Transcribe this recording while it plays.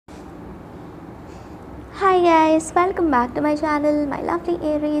Hi guys, welcome back to my channel, my lovely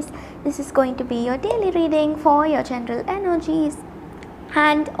Aries. This is going to be your daily reading for your general energies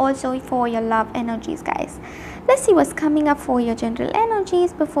and also for your love energies, guys. Let's see what's coming up for your general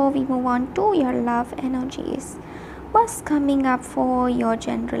energies before we move on to your love energies. What's coming up for your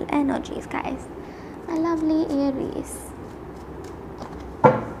general energies, guys? My lovely Aries.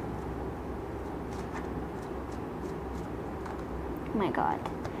 Oh my god.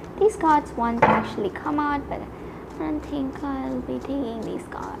 These cards want to actually come out, but I don't think I'll be taking these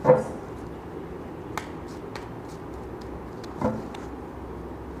cards.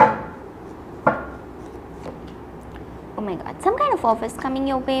 Oh my god, some kind of offer is coming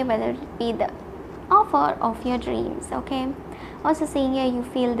your way, whether it be the offer of your dreams, okay? Also saying here you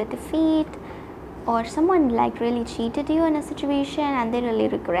feel the defeat, or someone like really cheated you in a situation and they really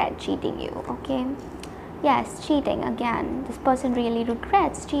regret cheating you, okay? Yes, cheating again. This person really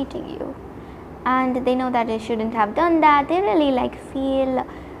regrets cheating you and they know that they shouldn't have done that. They really feel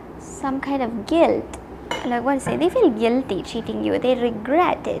some kind of guilt, they feel guilty cheating you. They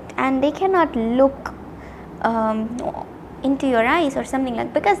regret it and they cannot look into your eyes or something,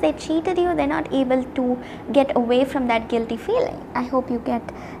 because they cheated you, they're not able to get away from that guilty feeling. I hope you get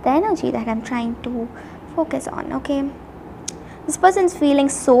the energy that I'm trying to focus on, okay? This person's feeling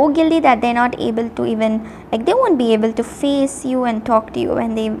so guilty that they're not able to even, they won't be able to face you and talk to you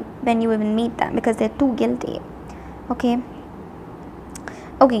when you even meet them, because they're too guilty, okay?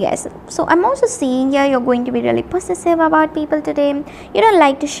 Okay guys, so I'm also seeing here you're going to be really possessive about people today. You don't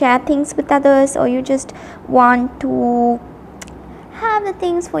like to share things with others, or you just want to have the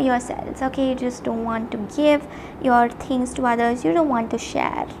things for yourselves, okay? You just don't want to give your things to others. You don't want to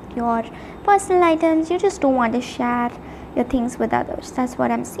share your personal items. You just don't want to share your things with others. That's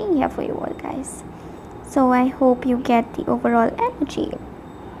what I'm seeing here for you all, guys. So I hope you get the overall energy.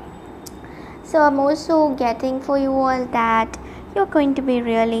 So I'm also getting for you all that you're going to be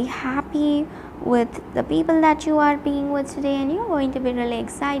really happy with the people that you are being with today, and you're going to be really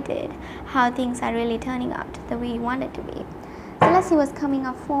excited how things are really turning out the way you want it to be. So let's see what's coming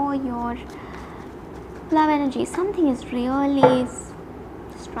up for your love energy. Something is really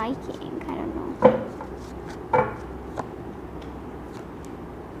striking. I don't know.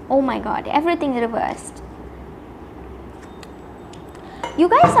 Oh my god, everything reversed. You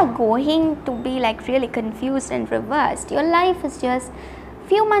guys are going to be really confused and reversed. Your life is just,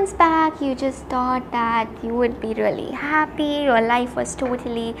 few months back you just thought that you would be really happy. Your life was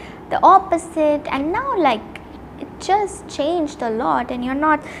totally the opposite, and now it just changed a lot, and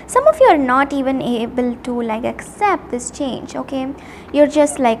some of you are not even able to accept this change, okay? You're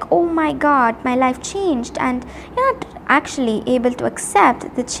just oh my god, my life changed, and you're not actually able to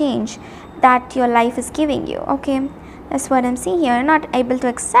accept the change that your life is giving you, okay? That's what I'm seeing here. You're not able to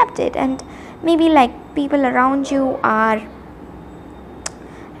accept it, and maybe people around you are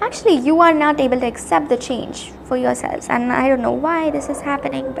actually, you are not able to accept the change for yourselves, and I don't know why this is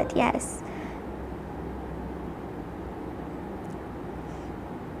happening, but yes.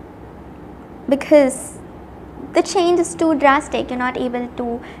 Because the change is too drastic, you're not able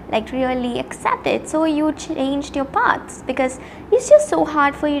to really accept it, so you changed your paths, because it's just so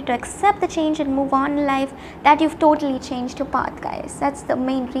hard for you to accept the change and move on in life that you've totally changed your path, guys. That's the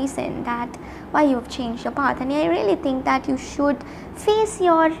main reason that why you've changed your path, and I really think that you should face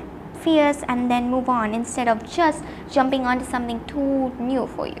your fears and then move on, instead of just jumping onto something too new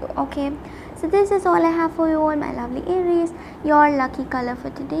for you, okay? So this is all I have for you all, my lovely Aries. Your lucky color for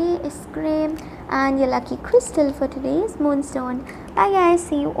today is gray, and your lucky crystal for today is moonstone. Bye guys,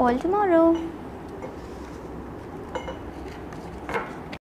 see you all tomorrow.